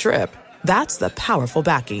worth the trip. That's the powerful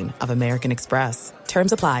backing of American Express.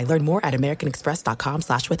 Terms apply. Learn more at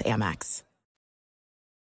americanexpress.com/withAmex.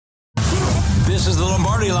 This is the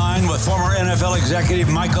Lombardi Line with former NFL executive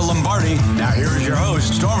Michael Lombardi. Now here's your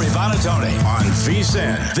host, Stormy Buonantony on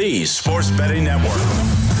VSiN, the Sports Betting Network.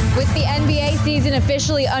 With the NBA season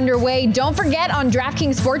officially underway, don't forget on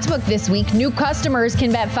DraftKings Sportsbook this week, new customers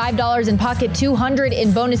can bet $5 and pocket $200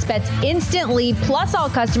 in bonus bets instantly. Plus, all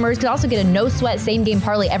customers could also get a no-sweat same-game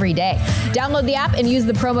parlay every day. Download the app and use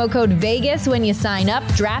the promo code VEGAS when you sign up.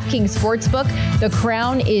 DraftKings Sportsbook, the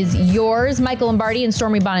crown is yours. Michael Lombardi and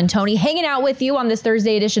Stormy Buonantony hanging out with you on this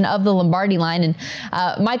Thursday edition of the Lombardi Line. And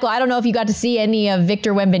Michael, I don't know if you got to see any of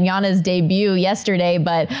Victor Wembanyama's debut yesterday,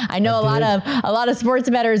 but I know a lot of sports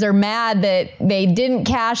bettors are mad that they didn't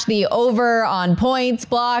cash the over on points,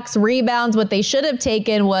 blocks, rebounds. What they should have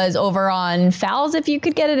taken was over on fouls if you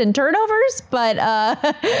could get it in turnovers. But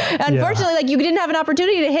unfortunately, you didn't have an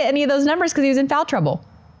opportunity to hit any of those numbers because he was in foul trouble.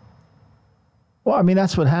 Well, I mean,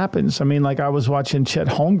 that's what happens. I mean, I was watching Chet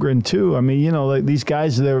Holmgren, too. I mean, these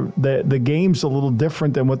guys, the game's a little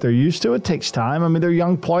different than what they're used to. It takes time. I mean, they're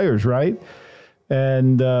young players, right?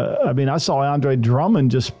 And, I saw Andre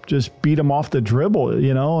Drummond just beat him off the dribble,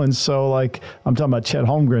 and so, like, I'm talking about Chet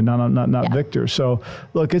Holmgren, not Victor. So,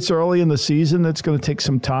 look, it's early in the season. It's going to take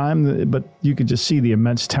some time, but you could just see the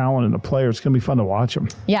immense talent in the player. It's going to be fun to watch him.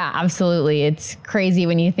 Yeah, absolutely. It's crazy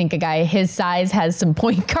when you think a guy his size has some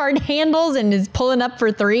point guard handles and is pulling up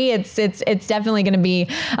for three. It's definitely going to be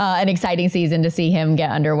an exciting season to see him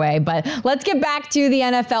get underway. But let's get back to the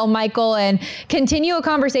NFL, Michael, and continue a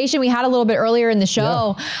conversation we had a little bit earlier in the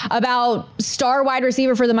show about star wide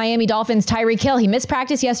receiver for the Miami Dolphins, Tyreek Hill. He missed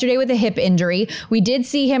practice yesterday with a hip injury. We did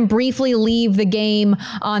see him briefly leave the game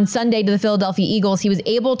on Sunday to the Philadelphia Eagles. He was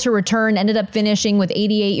able to return, ended up finishing with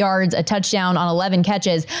 88 yards, a touchdown on 11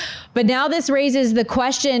 catches. But now this raises the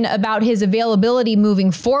question about his availability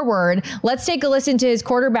moving forward. Let's take a listen to his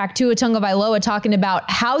quarterback, Tua Tagovailoa, talking about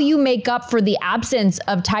how you make up for the absence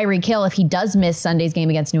of Tyreek Hill if he does miss Sunday's game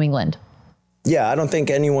against New England. Yeah, I don't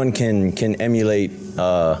think anyone can emulate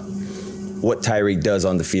what Tyreek does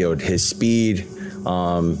on the field. His speed,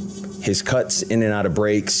 his cuts in and out of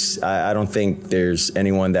breaks. I don't think there's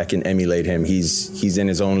anyone that can emulate him. He's in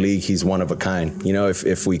his own league. He's one of a kind.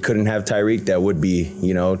 If we couldn't have Tyreek, that would be,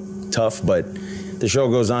 tough. But the show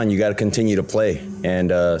goes on. You got to continue to play.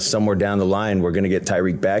 And somewhere down the line, we're going to get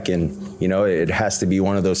Tyreek back. And, it has to be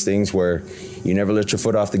one of those things where you never let your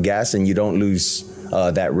foot off the gas and you don't lose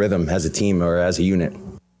that rhythm as a team or as a unit.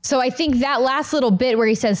 So I think that last little bit where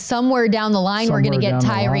he says somewhere down the line we're going to get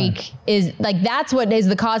Tyreek is like, that's what is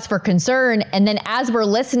the cause for concern. And then as we're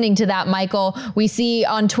listening to that, Michael, we see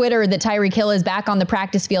on Twitter that Tyreek Hill is back on the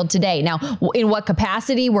practice field today. Now, in what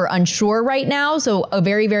capacity, we're unsure right now. So a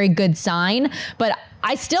very, very good sign. But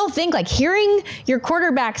I still think like hearing your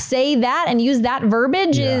quarterback say that and use that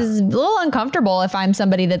verbiage is a little uncomfortable if I'm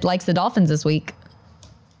somebody that likes the Dolphins this week.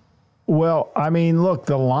 Well, look,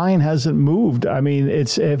 the line hasn't moved.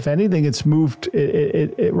 It's, if anything, it's moved.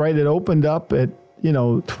 It opened up at,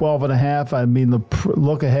 12.5.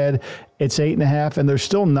 Look ahead, it's 8.5, and there's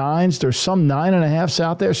still 9s. There's some 9.5s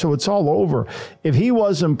out there, so it's all over. If he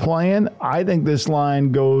wasn't playing, I think this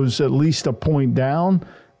line goes at least a point down,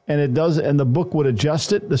 and it does, and the book would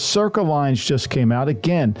adjust it. The circa lines just came out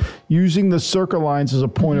again, using the circa lines as a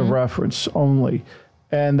point of reference only,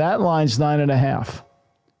 and that line's 9.5.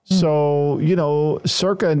 So,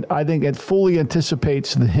 Circa, I think it fully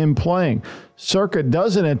anticipates him playing. Circa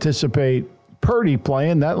doesn't anticipate Purdy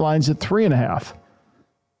playing. That line's at 3.5.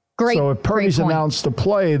 Great. So if Purdy's announced to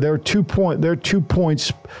play, they're 2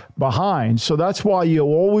 points behind. So that's why you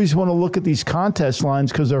always want to look at these contest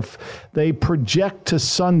lines because they project to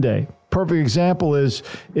Sunday. Perfect example is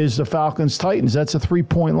the Falcons-Titans. That's a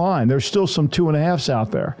 3-point line. There's still some 2.5s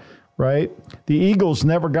out there. Right? The Eagles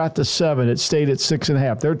never got to 7. It stayed at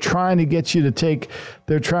 6.5. They're trying to get you to take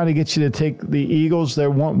the Eagles. They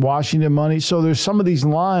want Washington money. So there's some of these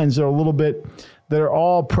lines that are a little bit, that are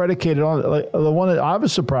all predicated on, like, the one that I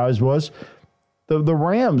was surprised was the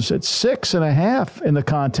Rams at 6.5 in the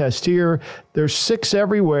contest here. There's 6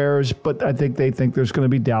 everywhere, but I think they think there's going to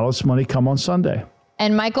be Dallas money come on Sunday.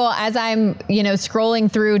 And Michael, as I'm,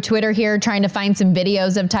 scrolling through Twitter here, trying to find some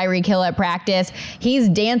videos of Tyreek Hill at practice, he's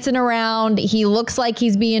dancing around. He looks like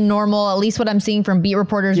he's being normal, at least what I'm seeing from beat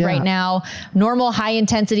reporters right now. Normal high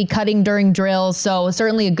intensity cutting during drills. So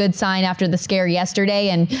certainly a good sign after the scare yesterday.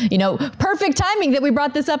 And, perfect timing that we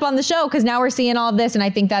brought this up on the show because now we're seeing all of this. And I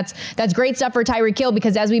think that's great stuff for Tyreek Hill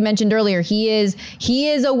because as we mentioned earlier, he is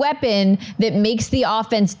a weapon that makes the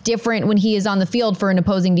offense different when he is on the field for an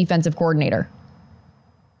opposing defensive coordinator.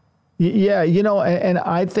 Yeah, and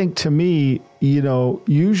I think to me,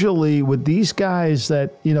 usually with these guys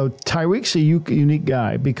that, Tyreek's a unique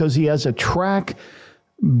guy because he has a track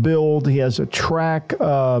build. He has a track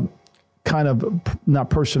kind of, not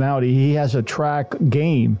personality. He has a track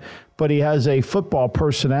game, but he has a football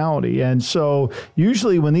personality. And so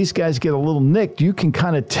usually when these guys get a little nicked, you can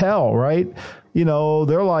kind of tell, right?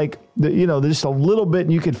 They're like, just a little bit.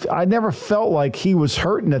 And I never felt like he was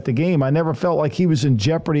hurting at the game. I never felt like he was in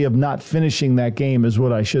jeopardy of not finishing that game is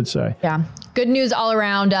what I should say. Yeah. Good news all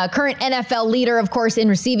around. Current NFL leader, of course, in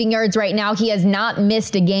receiving yards right now. He has not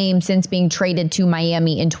missed a game since being traded to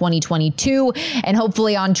Miami in 2022 and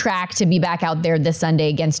hopefully on track to be back out there this Sunday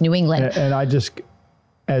against New England. And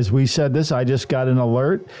as we said this, I just got an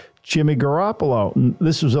alert. Jimmy Garoppolo.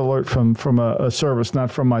 This was an alert from a service,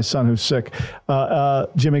 not from my son who's sick.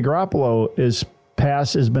 Jimmy Garoppolo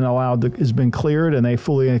has been cleared, and they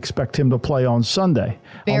fully expect him to play on Sunday.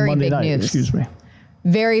 Very on Monday big night, news. Excuse me.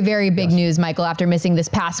 Very, very big news, Michael, after missing this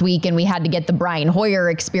past week, and we had to get the Brian Hoyer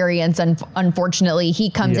experience. Unfortunately, he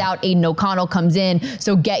comes out, Aiden O'Connell comes in,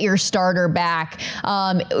 so get your starter back.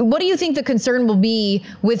 What do you think the concern will be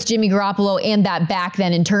with Jimmy Garoppolo and that back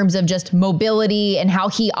then in terms of just mobility and how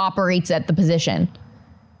he operates at the position?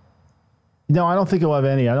 No, I don't think he'll have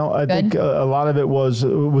any. I think a lot of it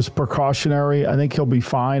was precautionary. I think he'll be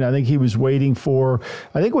fine. I think he was waiting for.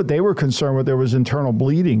 I think what they were concerned with, there was internal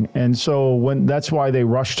bleeding, and so that's why they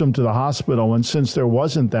rushed him to the hospital. And since there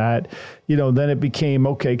wasn't that, then it became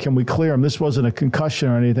okay. Can we clear him? This wasn't a concussion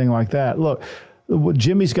or anything like that. Look,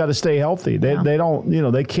 Jimmy's got to stay healthy. They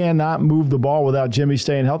don't. They cannot move the ball without Jimmy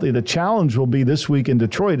staying healthy. The challenge will be this week in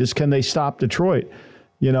Detroit is, can they stop Detroit?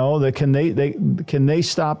 Can they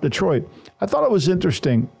stop Detroit? I thought it was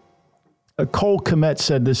interesting. Cole Kmet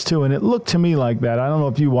said this too, and it looked to me like that. I don't know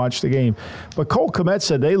if you watched the game, but Cole Kmet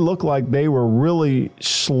said they looked like they were really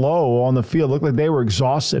slow on the field, looked like they were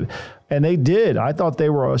exhausted. And they did. I thought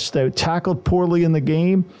they tackled poorly in the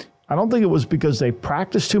game. I don't think it was because they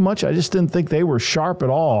practiced too much. I just didn't think they were sharp at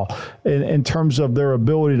all in terms of their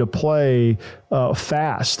ability to play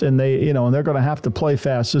fast. And they're going to have to play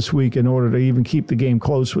fast this week in order to even keep the game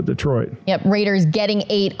close with Detroit. Yep, Raiders getting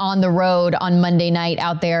 8 on the road on Monday night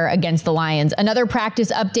out there against the Lions. Another practice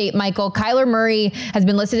update, Michael. Kyler Murray has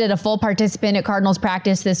been listed as a full participant at Cardinals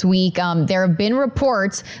practice this week. There have been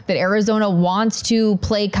reports that Arizona wants to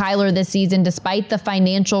play Kyler this season despite the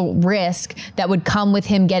financial risk that would come with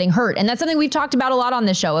him getting hurt. And that's something we've talked about a lot on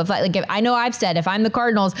this show. If I know I've said, if I'm the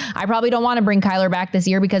Cardinals, I probably don't want to bring Kyler back this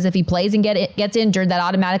year, because if he plays and gets injured, that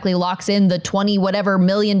automatically locks in the $20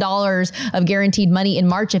 million of guaranteed money in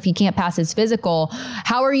March if he can't pass his physical.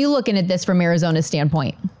 How are you looking at this from Arizona's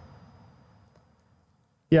standpoint?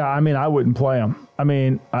 Yeah, I wouldn't play him.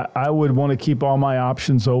 I would want to keep all my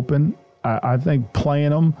options open. I think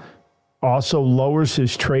playing him also lowers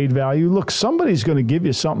his trade value. Look, somebody's going to give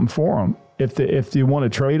you something for him if you want to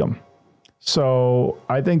trade him. So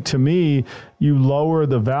I think, to me, you lower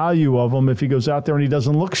the value of him if he goes out there and he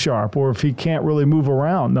doesn't look sharp, or if he can't really move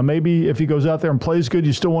around. Now, maybe if he goes out there and plays good,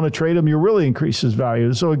 you still want to trade him, you really increase his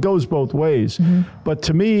value. So it goes both ways. Mm-hmm. But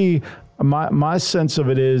to me, my sense of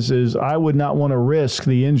it is I would not want to risk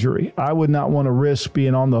the injury. I would not want to risk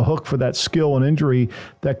being on the hook for that skill and injury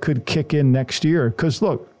that could kick in next year. Because,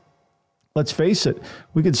 look, let's face it,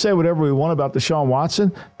 we can say whatever we want about Deshaun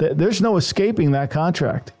Watson. There's no escaping that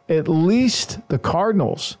contract. At least the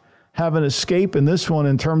Cardinals have an escape in this one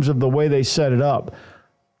in terms of the way they set it up.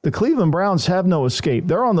 The Cleveland Browns have no escape.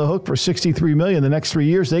 They're on the hook for $63 million the next 3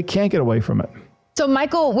 years. They can't get away from it. So,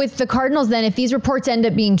 Michael, with the Cardinals then, if these reports end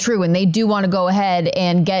up being true and they do want to go ahead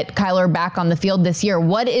and get Kyler back on the field this year,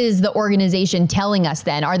 what is the organization telling us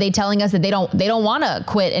then? Are they telling us that they don't want to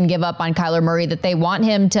quit and give up on Kyler Murray, that they want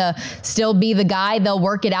him to still be the guy? They'll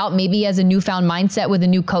work it out maybe as a newfound mindset with a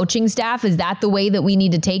new coaching staff. Is that the way that we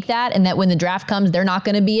need to take that? And that when the draft comes, they're not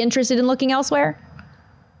going to be interested in looking elsewhere?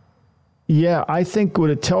 Yeah, I think what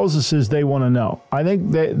it tells us is they want to know. I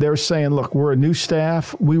think they're saying, look, we're a new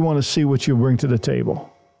staff. We want to see what you bring to the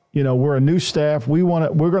table. We're a new staff. We're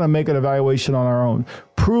going to make an evaluation on our own.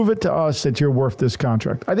 Prove it to us that you're worth this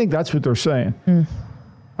contract. I think that's what they're saying.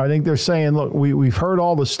 I think they're saying, look, we've heard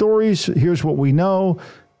all the stories. Here's what we know.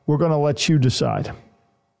 We're going to let you decide.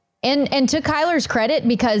 And to Kyler's credit,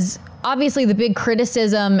 because obviously the big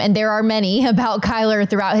criticism, and there are many about Kyler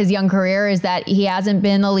throughout his young career, is that he hasn't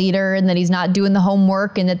been a leader and that he's not doing the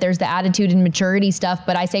homework and that there's the attitude and maturity stuff.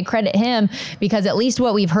 But I say credit him, because at least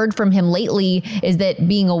what we've heard from him lately is that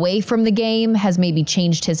being away from the game has maybe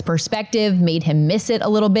changed his perspective, made him miss it a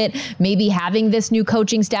little bit. Maybe having this new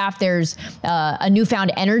coaching staff, there's a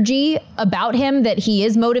newfound energy about him, that he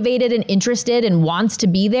is motivated and interested and wants to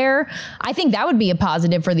be there. I think that would be a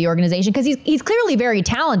positive for the organization, because he's clearly very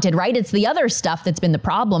talented, right? It's the other stuff that's been the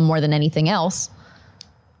problem more than anything else.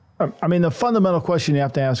 The fundamental question you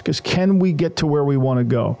have to ask is, can we get to where we want to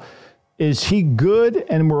go? Is he good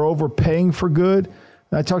and we're overpaying for good?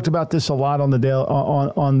 And I talked about this a lot on the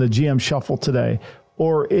GM Shuffle today.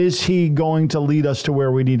 Or is he going to lead us to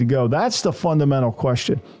where we need to go? That's the fundamental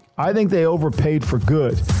question. I think they overpaid for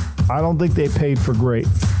good. I don't think they paid for great.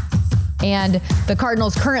 And the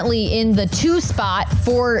Cardinals currently in the 2 spot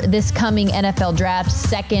for this coming NFL draft,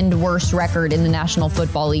 second worst record in the National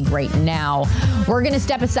Football League right now. We're going to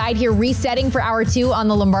step aside here, resetting for hour 2 on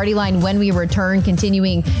the Lombardi line when we return,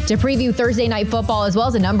 continuing to preview Thursday Night Football, as well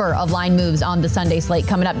as a number of line moves on the Sunday slate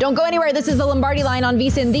coming up. Don't go anywhere. This is the Lombardi line on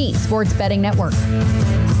VSiN, the Sports Betting Network.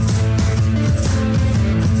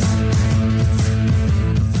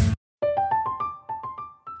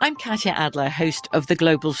 I'm Katya Adler, host of The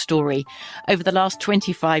Global Story. Over the last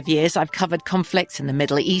 25 years, I've covered conflicts in the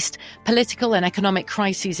Middle East, political and economic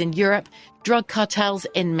crises in Europe, drug cartels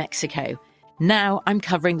in Mexico. Now I'm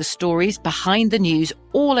covering the stories behind the news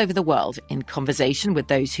all over the world in conversation with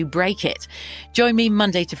those who break it. Join me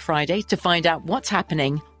Monday to Friday to find out what's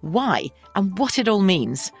happening, why, and what it all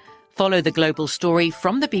means. Follow The Global Story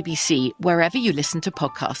from the BBC wherever you listen to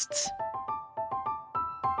podcasts.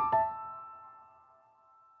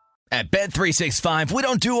 At Bet365, we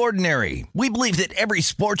don't do ordinary. We believe that every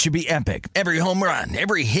sport should be epic. Every home run,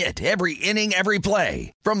 every hit, every inning, every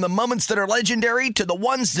play. From the moments that are legendary to the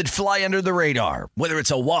ones that fly under the radar. Whether it's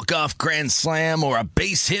a walk-off grand slam or a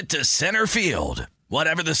base hit to center field.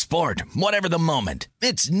 Whatever the sport, whatever the moment.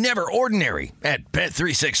 It's never ordinary at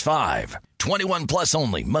Bet365. 21 plus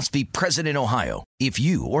only. Must be present in Ohio. If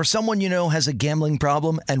you or someone you know has a gambling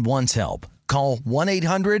problem and wants help, call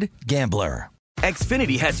 1-800-GAMBLER.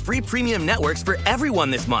 Xfinity has free premium networks for everyone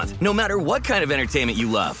this month, no matter what kind of entertainment you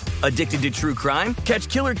love. Addicted to true crime? Catch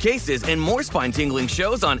killer cases and more spine-tingling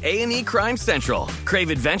shows on A&E Crime Central. Crave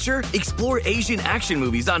adventure? Explore Asian action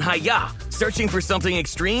movies on Hi-Ya. Searching for something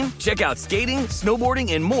extreme? Check out skating,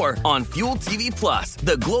 snowboarding, and more on Fuel TV Plus,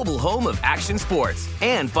 the global home of action sports.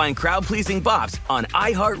 And find crowd-pleasing bops on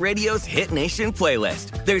iHeartRadio's Hit Nation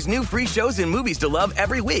playlist. There's new free shows and movies to love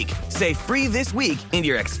every week. Say free this week in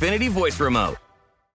your Xfinity voice remote.